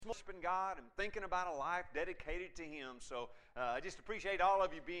worshiping God and thinking about a life dedicated to Him. So I just appreciate all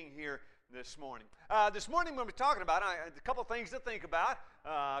of you being here this morning. This morning we're going to be talking about a couple things to think about.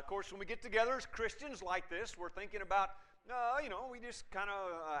 Of course, when we get together as Christians like this, we're thinking about we just kind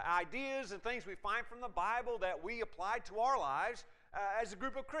of ideas and things we find from the Bible that we apply to our lives as a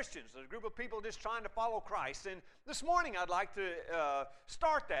group of Christians, as a group of people just trying to follow Christ. And this morning I'd like to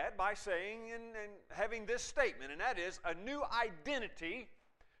start that by saying and having this statement, and that is, a new identity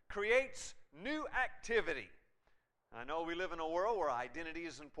creates new activity. I know we live in a world where identity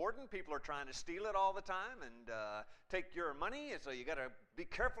is important. People are trying to steal it all the time and take your money, so you got to be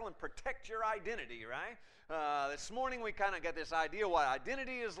careful and protect your identity, right? This morning we kind of got this idea what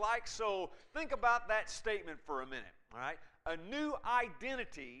identity is like, so think about that statement for a minute, all right? A new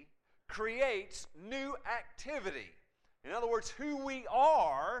identity creates new activity. In other words, who we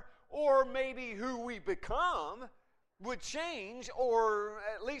are, or maybe who we become, would change, or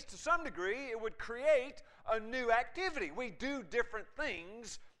at least to some degree, it would create a new activity. We do different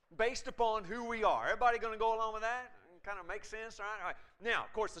things based upon who we are. Everybody going to go along with that? Kind of makes sense, all right? All right. Now,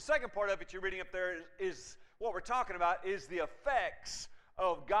 of course, the second part of it you're reading up there is what we're talking about is the effects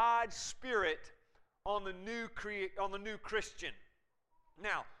of God's Spirit on the new Christian.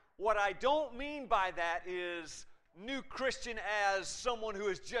 Now, what I don't mean by that is new Christian as someone who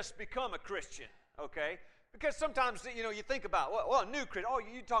has just become a Christian, okay? Because sometimes, you think about, well, new Christian,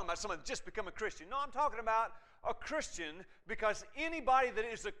 you're talking about someone just become a Christian. No, I'm talking about a Christian because anybody that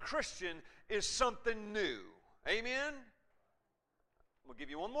is a Christian is something new. Amen? We'll give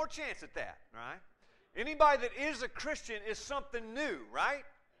you one more chance at that, right? Anybody that is a Christian is something new, right?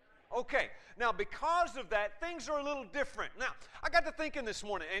 Okay, now because of that, things are a little different. Now, I got to thinking this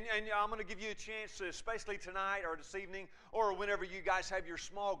morning, and I'm going to give you a chance, especially tonight or this evening, or whenever you guys have your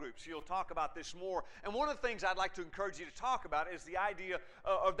small groups, you'll talk about this more. And one of the things I'd like to encourage you to talk about is the idea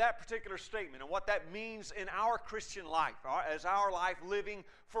of that particular statement and what that means in our Christian life, as our life living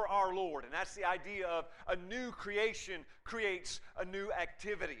for our Lord. And that's the idea of a new creation creates a new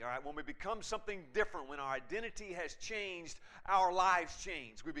activity, all right? When we become something different, when our identity has changed, our lives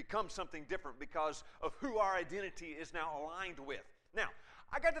change. We become something different because of who our identity is now aligned with. Now,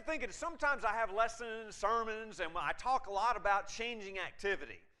 I got to thinking, sometimes I have lessons, sermons, and I talk a lot about changing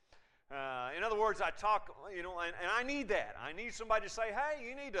activity. In other words, I talk, and I need that. I need somebody to say, hey,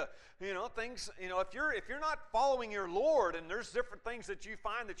 you need to, things, if you're not following your Lord and there's different things that you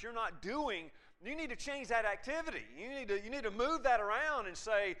find that you're not doing, you need to change that activity. You need to move that around and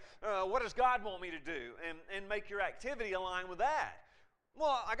say, what does God want me to do? And make your activity align with that.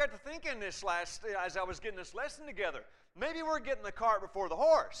 Well, I got to thinking as I was getting this lesson together, maybe we're getting the cart before the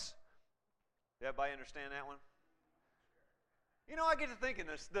horse. Everybody understand that one? I get to thinking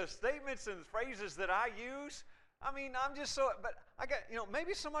the statements and phrases that I use, I'm just so, but I got,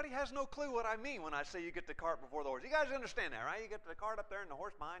 maybe somebody has no clue what I mean when I say you get the cart before the horse. You guys understand that, right? You get the cart up there and the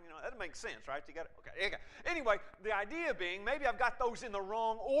horse behind, that makes sense, right? You got it, okay. Anyway, the idea being, maybe I've got those in the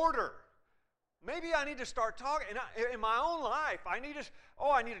wrong order. Maybe I need to start talking, in my own life, I need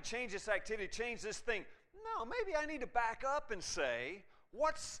to change this activity, change this thing. No, maybe I need to back up and say,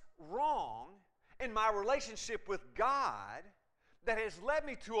 what's wrong in my relationship with God that has led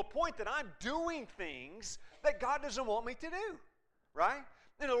me to a point that I'm doing things that God doesn't want me to do, right?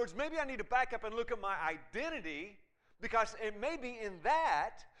 In other words, maybe I need to back up and look at my identity, because it may be in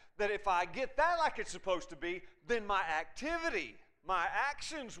that if I get that like it's supposed to be, then my activity, my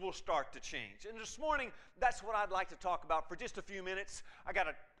actions will start to change. And this morning, that's what I'd like to talk about for just a few minutes. I got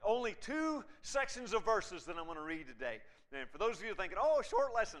only 2 sections of verses that I'm going to read today. And for those of you thinking,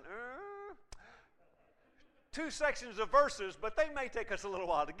 short lesson, 2 sections of verses, but they may take us a little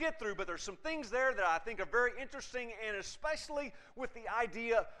while to get through, but there's some things there that I think are very interesting, and especially with the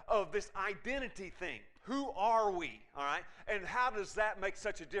idea of this identity thing. Who are we, all right? And how does that make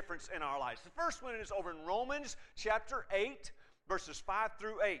such a difference in our lives? The first one is over in Romans chapter 8, verses 5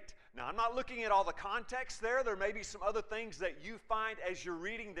 through 8. Now, I'm not looking at all the context there. There may be some other things that you find as you're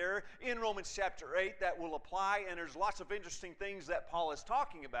reading there in Romans chapter 8 that will apply, and there's lots of interesting things that Paul is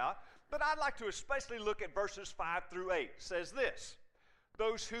talking about. But I'd like to especially look at verses 5 through 8. It says this: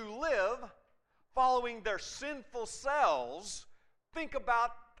 those who live following their sinful selves think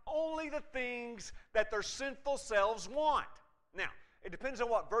about only the things that their sinful selves want. Now, it depends on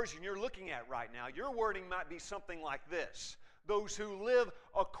what version you're looking at right now. Your wording might be something like this: those who live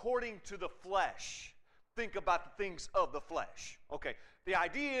according to the flesh think about the things of the flesh. Okay, the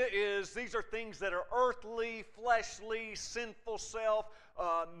idea is these are things that are earthly, fleshly, sinful self,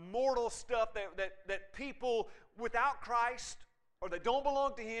 mortal stuff that people without Christ or that don't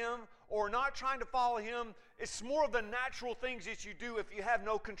belong to Him, or not trying to follow Him. It's more of the natural things that you do if you have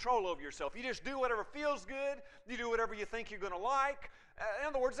no control over yourself. You just do whatever feels good. You do whatever you think you're going to like. In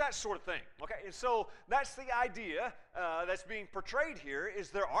other words, that sort of thing. Okay, and so that's the idea that's being portrayed here, is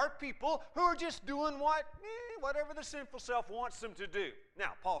there are people who are just doing whatever the sinful self wants them to do.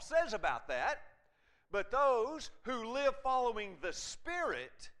 Now, Paul says about that, but those who live following the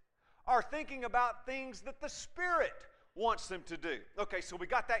Spirit are thinking about things that the Spirit wants them to do. Okay, so we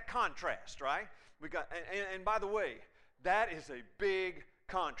got that contrast, right? And by the way, that is a big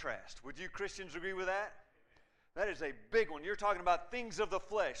contrast. Would you Christians agree with that? That is a big one. You're talking about things of the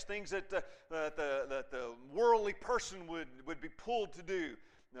flesh, things that the worldly person would be pulled to do.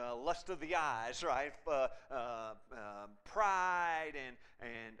 Lust of the eyes, right? Pride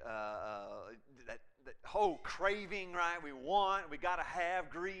and that whole craving, right? We got to have,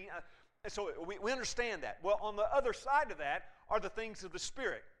 greed. And so we understand that. Well, on the other side of that are the things of the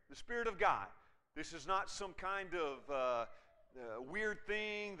Spirit of God. This is not some kind of weird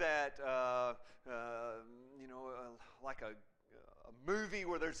thing that, like a movie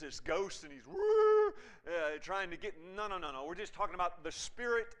where there's this ghost and he's trying to get. No. We're just talking about the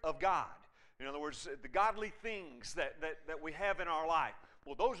Spirit of God. In other words, the godly things that we have in our life.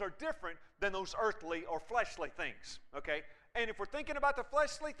 Well, those are different than those earthly or fleshly things, okay? And if we're thinking about the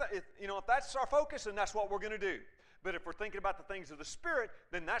fleshly, if that's our focus, then that's what we're going to do. But if we're thinking about the things of the Spirit,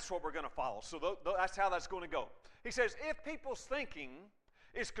 then that's what we're going to follow. So that's how that's going to go. He says, if people's thinking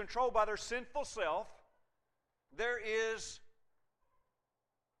is controlled by their sinful self, there is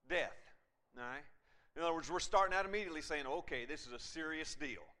death, all right? In other words, we're starting out immediately saying, okay, this is a serious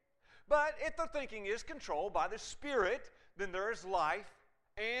deal. But if their thinking is controlled by the Spirit, then there is life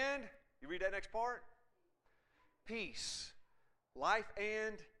and, you read that next part? Peace. Life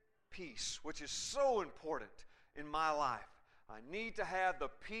and peace, which is so important in my life. I need to have the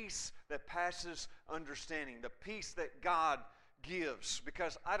peace that passes understanding, the peace that God gives,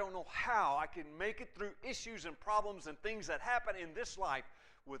 because I don't know how I can make it through issues and problems and things that happen in this life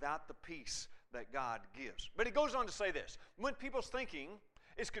without the peace that God gives. But he goes on to say this: when people's thinking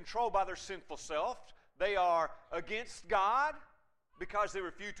is controlled by their sinful self, they are against God because they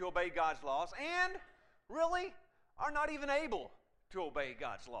refuse to obey God's laws, and really are not even able to obey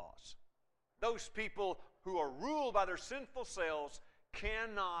God's laws. Those people who are ruled by their sinful selves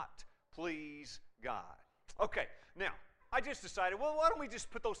cannot please God. Okay, now, I just decided, well, why don't we just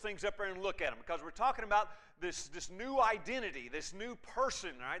put those things up there and look at them? Because we're talking about this new identity, this new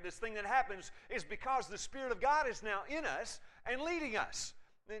person, right? This thing that happens is because the Spirit of God is now in us and leading us.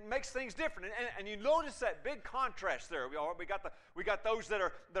 It makes things different, and you notice that big contrast there. We got those that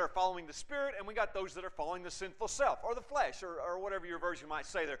are following the Spirit, and we got those that are following the sinful self or the flesh, or whatever your version might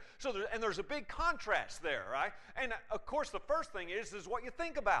say there. So there's a big contrast there, right? And of course, the first thing is what you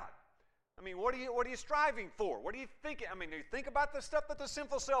think about. I mean, what are you striving for? What are you thinking? I mean, do you think about the stuff that the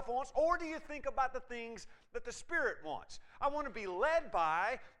sinful self wants, or do you think about the things that the Spirit wants? I want to be led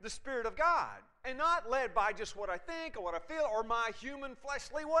by the Spirit of God, and not led by just what I think or what I feel or my human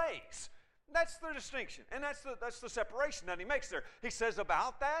fleshly ways. That's the distinction, and that's the separation that he makes there. He says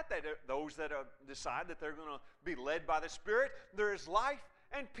about that those that decide that they're going to be led by the Spirit, there is life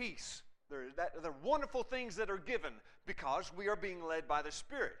and peace. There are wonderful things that are given because we are being led by the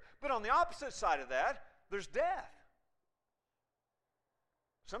Spirit. But on the opposite side of that, there's death.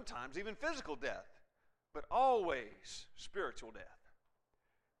 Sometimes even physical death, but always spiritual death.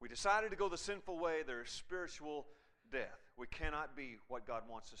 We decided to go the sinful way, there's spiritual death. We cannot be what God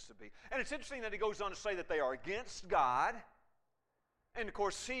wants us to be. And it's interesting that he goes on to say that they are against God. And of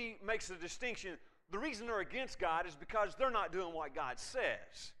course, he makes the distinction. The reason they're against God is because they're not doing what God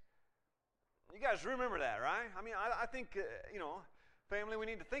says. You guys remember that, right? I mean, I think, family, we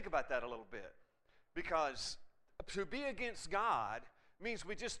need to think about that a little bit. Because to be against God means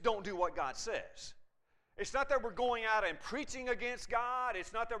we just don't do what God says. It's not that we're going out and preaching against God.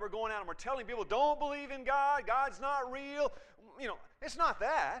 It's not that we're going out and we're telling people, don't believe in God. God's not real. It's not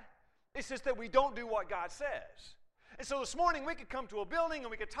that. It's just that we don't do what God says. And so this morning we could come to a building and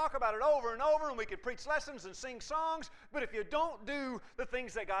we could talk about it over and over and we could preach lessons and sing songs, but if you don't do the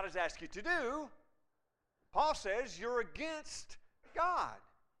things that God has asked you to do, Paul says you're against God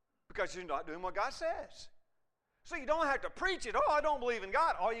because you're not doing what God says. So you don't have to preach it, I don't believe in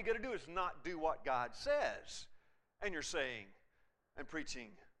God. All you got to do is not do what God says. And you're saying and preaching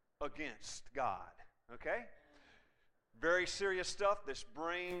against God. Okay? Very serious stuff. This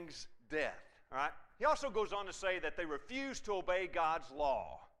brings death. All right? He also goes on to say that they refuse to obey God's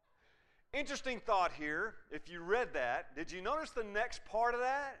law. Interesting thought here. If you read that, did you notice the next part of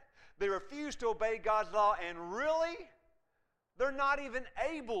that? They refuse to obey God's law, and really, they're not even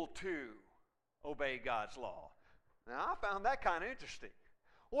able to obey God's law. Now, I found that kind of interesting.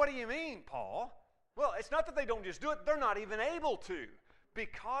 What do you mean, Paul? Well, it's not that they don't just do it, they're not even able to,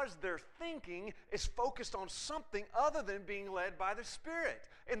 because their thinking is focused on something other than being led by the Spirit.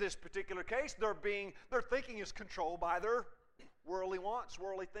 In this particular case, their thinking is controlled by their worldly wants,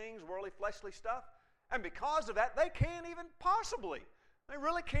 worldly things, worldly fleshly stuff. And because of that, they can't even possibly, they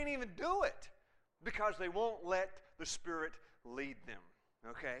really can't even do it, because they won't let the Spirit lead them.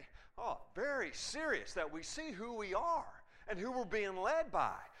 Okay? Oh, very serious that we see who we are and who we're being led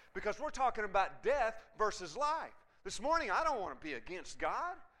by, because we're talking about death versus life. This morning, I don't want to be against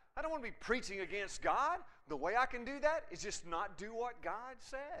God. I don't want to be preaching against God. The way I can do that is just not do what God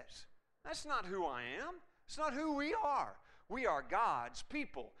says. That's not who I am. It's not who we are. We are God's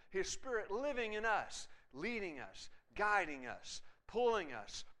people, His Spirit living in us, leading us, guiding us, pulling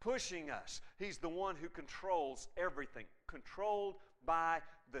us, pushing us. He's the one who controls everything, controlled by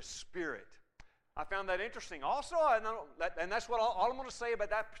the Spirit. I found that interesting. Also, and that's what all I'm going to say about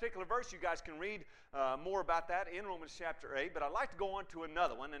that particular verse. You guys can read more about that in Romans chapter 8, but I'd like to go on to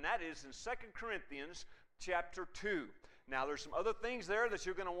another one, and that is in 2 Corinthians chapter 2. Now, there's some other things there that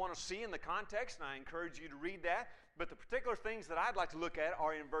you're going to want to see in the context, and I encourage you to read that. But the particular things that I'd like to look at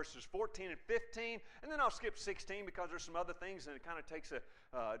are in verses 14 and 15, and then I'll skip 16 because there's some other things, and it kind of takes a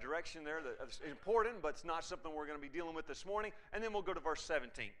direction there that's important, but it's not something we're going to be dealing with this morning. And then we'll go to verse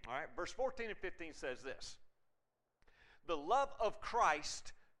 17. All right, verse 14 and 15 says this: "The love of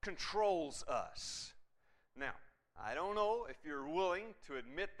Christ controls us." Now, I don't know if you're willing to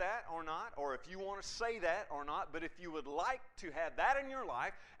admit that or not, or if you want to say that or not, but if you would like to have that in your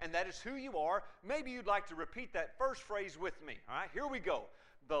life, and that is who you are, maybe you'd like to repeat that first phrase with me. All right, here we go.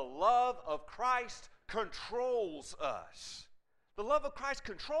 The love of Christ controls us. The love of Christ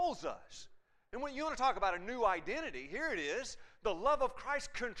controls us. And when you want to talk about a new identity, here it is. The love of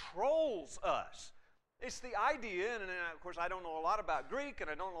Christ controls us. It's the idea, and of course I don't know a lot about Greek, and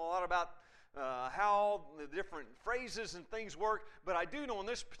I don't know a lot about how the different phrases and things work, but I do know in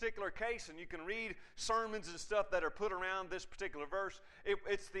this particular case, and you can read sermons and stuff that are put around this particular verse,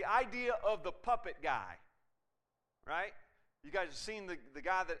 it's the idea of the puppet guy, right? You guys have seen the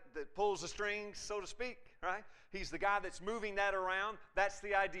guy that pulls the strings, so to speak, right? He's the guy that's moving that around. That's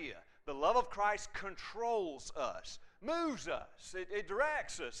the idea. The love of Christ controls us, moves us, it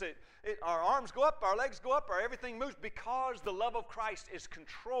directs us. Our arms go up, our legs go up, everything moves because the love of Christ is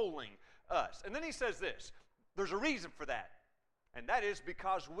controlling us. And then he says this: there's a reason for that, and that is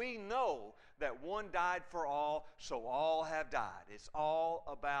because we know that one died for all, so all have died. It's all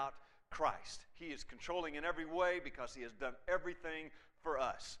about Christ. He is controlling in every way because He has done everything for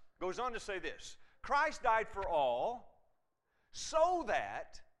us. Goes on to say this: Christ died for all so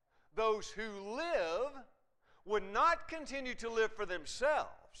that those who live would not continue to live for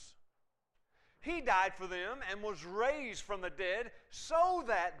themselves. He died for them and was raised from the dead so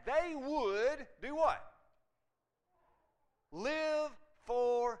that they would do what? Live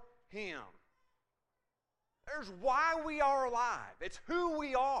for Him. There's why we are alive. It's who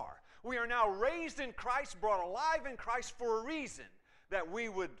we are. We are now raised in Christ, brought alive in Christ for a reason, that we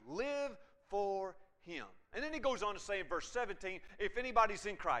would live for Him. And then he goes on to say in verse 17, if anybody's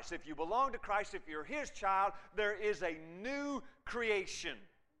in Christ, if you belong to Christ, if you're His child, there is a new creation.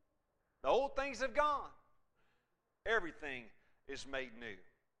 The old things have gone. Everything is made new.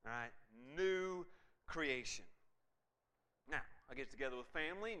 All right? New creation. Now, I get together with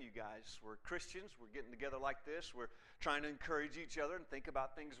family, and you guys, we're Christians. We're getting together like this. We're trying to encourage each other and think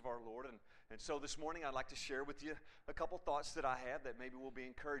about things of our Lord. And so this morning, I'd like to share with you a couple thoughts that I have that maybe will be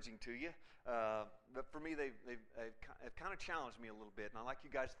encouraging to you. But for me, they've kind of challenged me a little bit, and I'd like you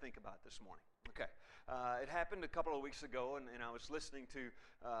guys to think about it this morning. Okay. It happened a couple of weeks ago, and I was listening to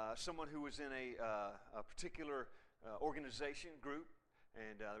someone who was in a particular organization group,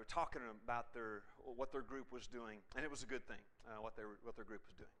 and they were talking about what their group was doing, and it was a good thing, what their group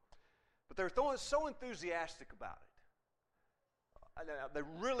was doing. But they were so enthusiastic about it. They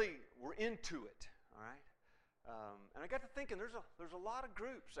really were into it. All right, and I got to thinking, there's a lot of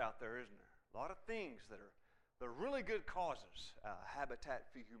groups out there, isn't there? A lot of things that are really good causes. Habitat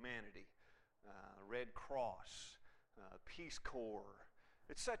for Humanity, Red Cross, Peace Corps,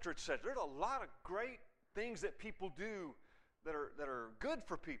 etc., etc. There's a lot of great things that people do that are good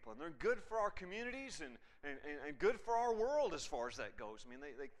for people, and they're good for our communities and good for our world as far as that goes. I mean,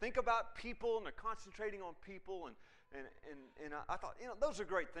 they think about people, and they're concentrating on people, and I thought, those are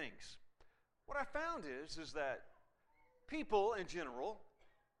great things. What I found is that people in general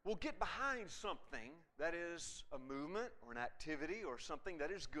will get behind something that is a movement or an activity or something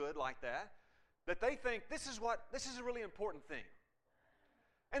that is good like that, that they think this is a really important thing.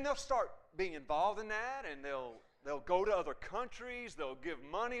 And they'll start being involved in that, and they'll go to other countries, they'll give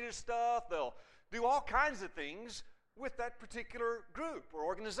money to stuff, they'll do all kinds of things with that particular group or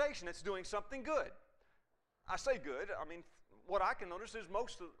organization that's doing something good. I say good, I mean, what I can notice is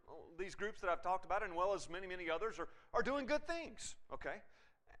most of these groups that I've talked about, and well as many, many others, are doing good things, okay?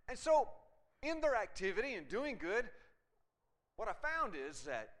 And so, in their activity and doing good, what I found is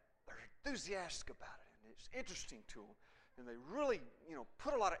that they're enthusiastic about it, and it's interesting to them, and they really,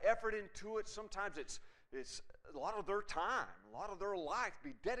 put a lot of effort into it. Sometimes it's a lot of their time, a lot of their life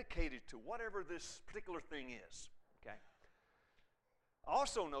be dedicated to whatever this particular thing is, okay? I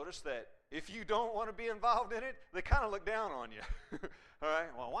also notice that if you don't want to be involved in it, they kind of look down on you. All right?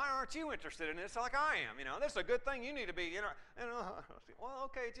 Well, why aren't you interested in this like I am? This is a good thing. You need to be, well,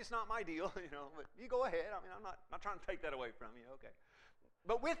 okay, it's just not my deal, but you go ahead. I mean, I'm not trying to take that away from you, okay?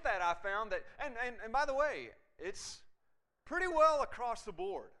 But with that, I found that, and by the way, it's pretty well across the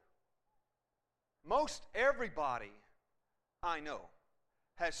board. Most everybody I know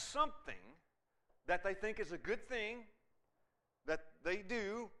has something that they think is a good thing that they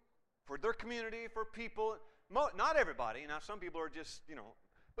do for their community, for people. Not everybody. Now, some people are just,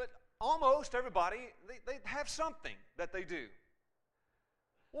 but almost everybody, they have something that they do.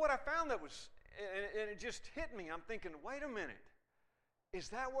 What I found that was, and it just hit me, I'm thinking, wait a minute. Is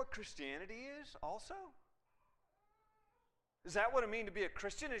that what Christianity is also? Is that what it means to be a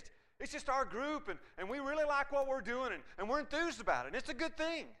Christian? It's just our group, and we really like what we're doing, and we're enthused about it, and it's a good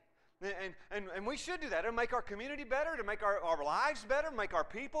thing. And we should do that. It'll make our community better, to make our lives better, make our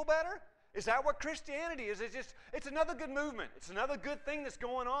people better. Is that what Christianity is? It's another good movement. It's another good thing that's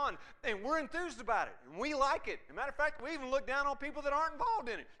going on, and we're enthused about it, and we like it. As a matter of fact, we even look down on people that aren't involved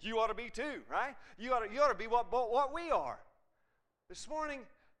in it. You ought to be too, right? You ought to be what we are. This morning,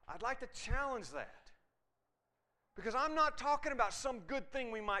 I'd like to challenge that, because I'm not talking about some good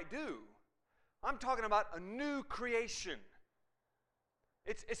thing we might do. I'm talking about a new creation.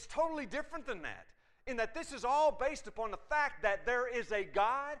 It's totally different than that, in that this is all based upon the fact that there is a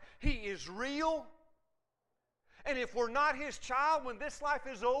God. He is real. And if we're not His child when this life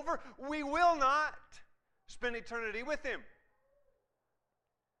is over, we will not spend eternity with Him.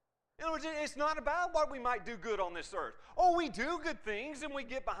 In other words, it's not about what we might do good on this earth. Oh, we do good things, and we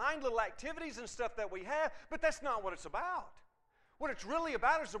get behind little activities and stuff that we have, but that's not what it's about. What it's really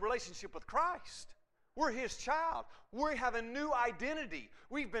about is a relationship with Christ. We're His child. We have a new identity.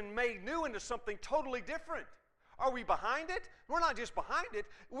 We've been made new into something totally different. Are we behind it? We're not just behind it.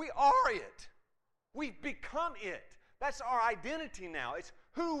 We are it. We've become it. That's our identity now. It's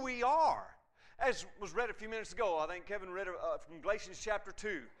who we are. As was read a few minutes ago, I think Kevin read from Galatians chapter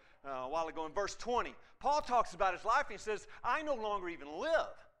 2 a while ago in verse 20. Paul talks about his life, and he says, I no longer even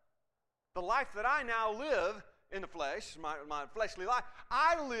live. The life that I now live in the flesh, my fleshly life,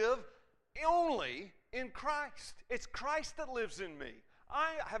 I live only in Christ. It's Christ that lives in me.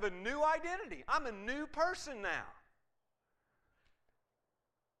 I have a new identity. I'm a new person now.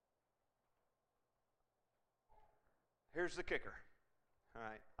 Here's the kicker. All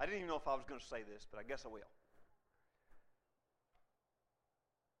right. I didn't even know if I was going to say this, but I guess I will.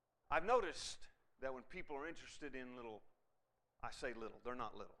 I've noticed that when people are interested in I say little, they're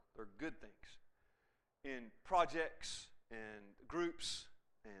not little, they're good things, in projects and groups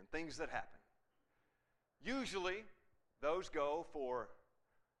and things that happen. Usually, those go for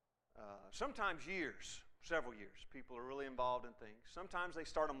sometimes years, several years. People are really involved in things. Sometimes they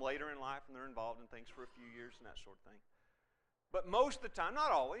start them later in life and they're involved in things for a few years and that sort of thing. But most of the time,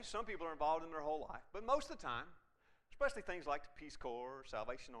 not always, some people are involved in their whole life, but most of the time, especially things like the Peace Corps,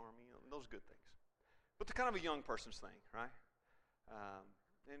 Salvation Army, those good things. But they're kind of a young person's thing, right?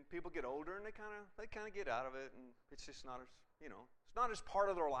 And people get older and they kind of get out of it, and it's just not as, it's not as part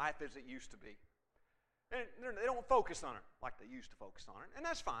of their life as it used to be. And they don't focus on it like they used to focus on it, and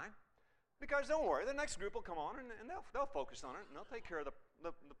that's fine, because don't worry, the next group will come on and they'll focus on it, and they'll take care of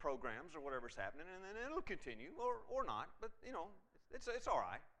the programs or whatever's happening, and then it'll continue or not. But it's all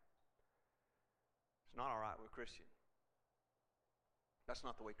right. It's not all right with Christian. That's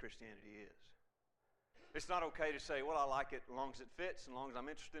not the way Christianity is. It's not okay to say, well, I like it as long as it fits, as long as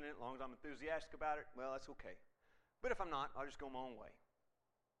I'm interested in it, as long as I'm enthusiastic about it. Well, that's okay. But if I'm not, I'll just go my own way.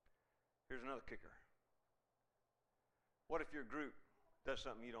 Here's another kicker. What if your group does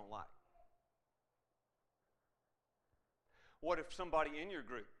something you don't like? What if somebody in your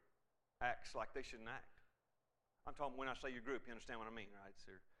group acts like they shouldn't act? I'm talking, when I say your group, you understand what I mean, right? It's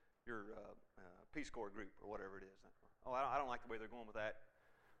your Peace Corps group or whatever it is. Oh, I don't like the way they're going with that.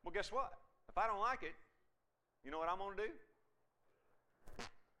 Well, guess what? If I don't like it, you know what I'm going to do?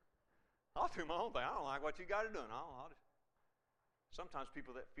 I'll do my own thing. I don't like what you guys are doing. Sometimes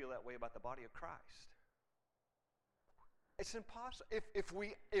people that feel that way about the body of Christ. It's impossible. If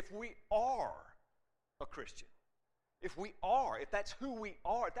we are a Christian, if that's who we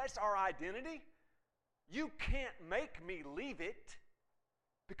are, if that's our identity, you can't make me leave it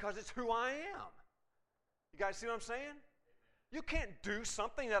because it's who I am. You guys see what I'm saying? You can't do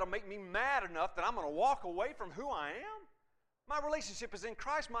something that'll make me mad enough that I'm going to walk away from who I am. My relationship is in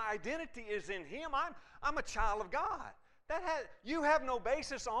Christ. My identity is in Him. I'm a child of God. You have no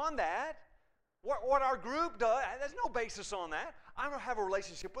basis on that. What our group does, there's no basis on that. I don't have a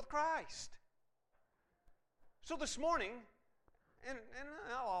relationship with Christ. So this morning, and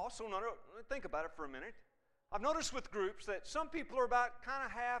I'll also think about it for a minute. I've noticed with groups that some people are about kind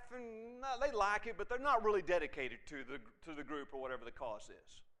of half, and they like it, but they're not really dedicated to the group or whatever the cause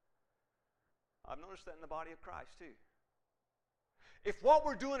is. I've noticed that in the body of Christ too. If what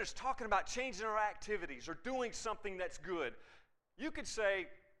we're doing is talking about changing our activities or doing something that's good, you could say,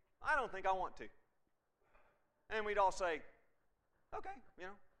 I don't think I want to. And we'd all say, okay,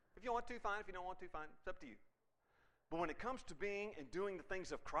 if you want to, fine. If you don't want to, fine. It's up to you. But when it comes to being and doing the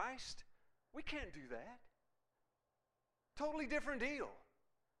things of Christ, we can't do that. Totally different deal.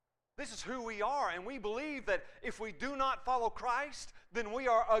 This is who we are, and we believe that if we do not follow Christ, then we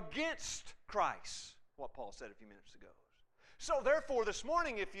are against Christ, what Paul said a few minutes ago. So therefore, this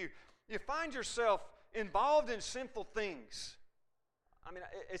morning, if you find yourself involved in sinful things, I mean,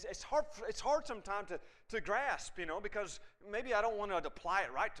 it's hard sometimes to grasp, because maybe I don't want to apply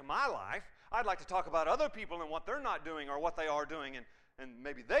it right to my life. I'd like to talk about other people and what they're not doing or what they are doing, and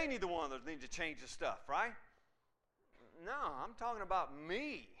maybe they need to change the stuff, right? No, I'm talking about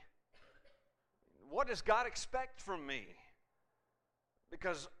me. What does God expect from me?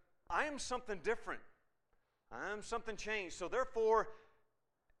 Because I am something different. I am something changed. So therefore,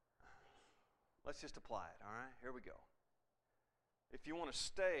 let's just apply it, all right? Here we go. If you want to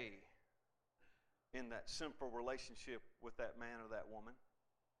stay in that sinful relationship with that man or that woman,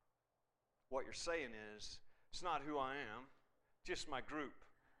 what you're saying is, it's not who I am, just my group.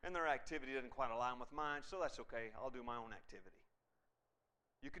 And their activity doesn't quite align with mine, so that's okay. I'll do my own activity.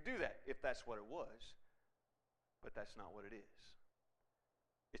 You could do that if that's what it was, but that's not what it is.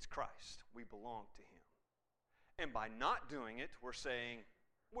 It's Christ. We belong to Him. And by not doing it, we're saying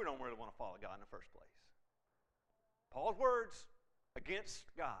we don't really want to follow God in the first place. Paul's words, against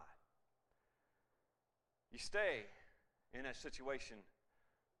God. You stay in that situation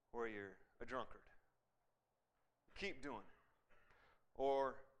where you're a drunkard. Keep doing it.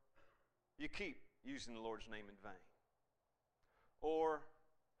 Or you keep using the Lord's name in vain. Or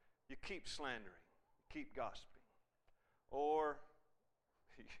you keep slandering, keep gossiping. Or,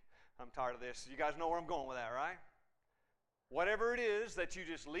 I'm tired of this. You guys know where I'm going with that, right? Whatever it is that you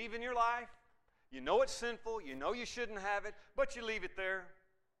just leave in your life, you know it's sinful, you know you shouldn't have it, but you leave it there.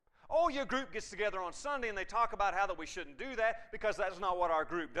 Oh, your group gets together on Sunday and they talk about how that we shouldn't do that because that's not what our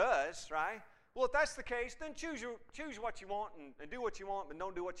group does, right? Well, if that's the case, then choose what you want and do what you want, but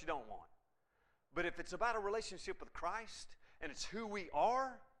don't do what you don't want. But if it's about a relationship with Christ and it's who we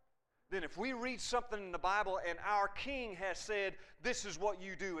are, then if we read something in the Bible and our King has said, this is what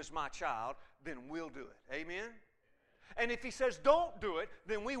you do as my child, then we'll do it. Amen? And if He says don't do it,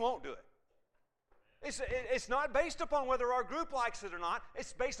 then we won't do it. It's not based upon whether our group likes it or not.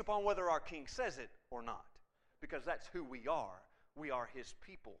 It's based upon whether our King says it or not. Because that's who we are. We are His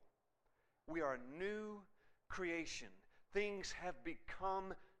people. We are a new creation. Things have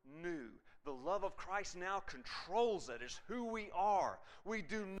become new. The love of Christ now controls it. It's who we are. We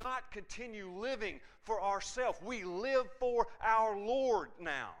do not continue living for ourselves. We live for our Lord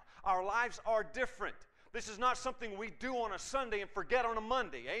now. Our lives are different. This is not something we do on a Sunday and forget on a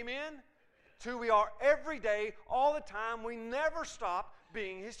Monday. Amen? It's who we are every day, all the time. We never stop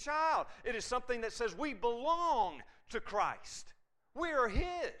being His child. It is something that says we belong to Christ. We are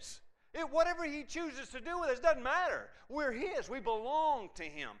His. Whatever He chooses to do with us doesn't matter. We're His. We belong to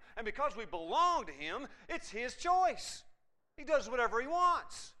Him. And because we belong to Him, it's His choice. He does whatever He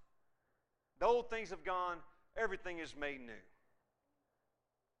wants. The old things have gone. Everything is made new.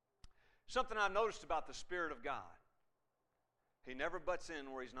 Something I've noticed about the Spirit of God. He never butts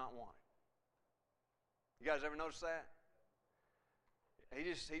in where He's not wanted. You guys ever notice that? He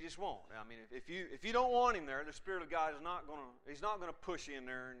just won't. I mean, if you don't want Him there, the Spirit of God is not going to. He's not going to push you in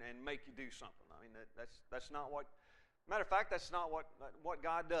there and make you do something. I mean, that's not what. Matter of fact, that's not what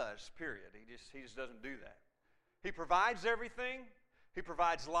God does. Period. He just doesn't do that. He provides everything. He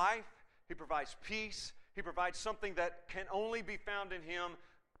provides life. He provides peace. He provides something that can only be found in Him.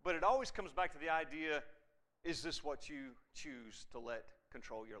 But it always comes back to the idea: is this what you choose to let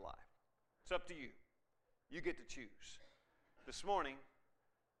control your life? It's up to you. You get to choose. This morning,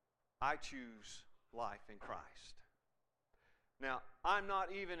 I choose life in Christ. Now, I'm not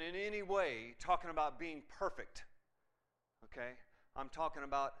even in any way talking about being perfect, okay? I'm talking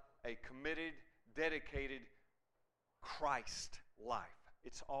about a committed, dedicated Christ life.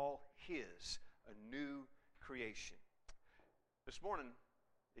 It's all His, a new creation. This morning,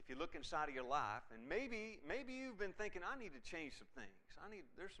 if you look inside of your life, and maybe you've been thinking, I need to change some things.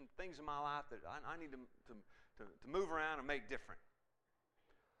 There's some things in my life that I need to move around and make different.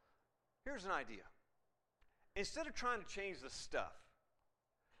 Here's an idea. Instead of trying to change the stuff,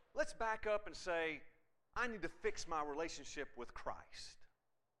 let's back up and say, I need to fix my relationship with Christ.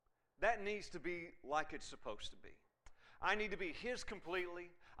 That needs to be like it's supposed to be. I need to be His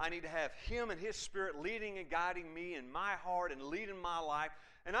completely. I need to have Him and His Spirit leading and guiding me in my heart and leading my life.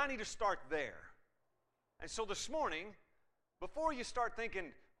 And I need to start there. And so this morning, before you start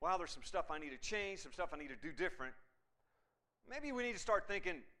thinking, wow, there's some stuff I need to change, some stuff I need to do different, maybe we need to start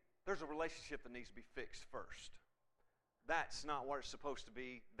thinking, there's a relationship that needs to be fixed first. That's not what it's supposed to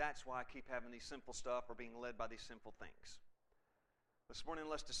be. That's why I keep having these simple stuff or being led by these simple things. This morning,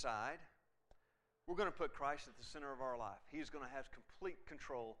 let's decide. We're going to put Christ at the center of our life. He's going to have complete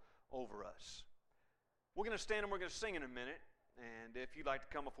control over us. We're going to stand and we're going to sing in a minute. And if you'd like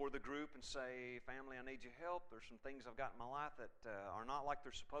to come before the group and say, family, I need your help. There's some things I've got in my life that are not like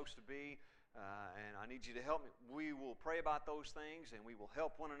they're supposed to be. And I need you to help me. We will pray about those things and we will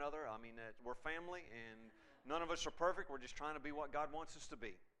help one another. I mean, we're family and none of us are perfect. We're just trying to be what God wants us to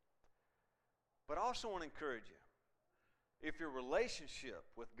be. But I also want to encourage you. If your relationship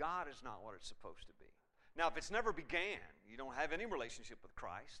with God is not what it's supposed to be. Now, if it's never began, you don't have any relationship with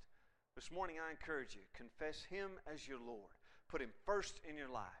Christ, this morning I encourage you, confess Him as your Lord. Put Him first in your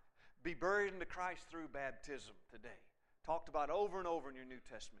life. Be buried into Christ through baptism today. Talked about over and over in your New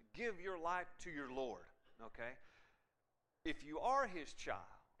Testament. Give your life to your Lord, okay? If you are His child,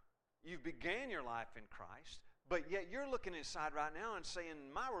 you've began your life in Christ, but yet you're looking inside right now and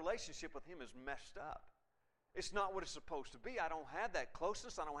saying, my relationship with Him is messed up. It's not what it's supposed to be. I don't have that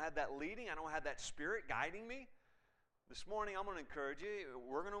closeness. I don't have that leading. I don't have that Spirit guiding me. This morning, I'm going to encourage you.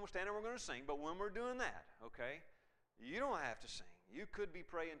 We're going to stand and we're going to sing, but when we're doing that, okay, you don't have to sing. You could be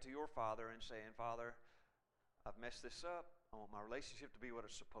praying to your Father and saying, Father, I've messed this up. I want my relationship to be what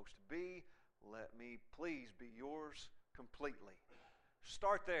it's supposed to be. Let me please be yours completely.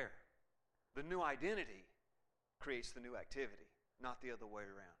 Start there. The new identity creates the new activity, not the other way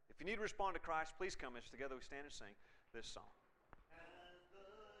around. If you need to respond to Christ, please come as together we stand and sing this song.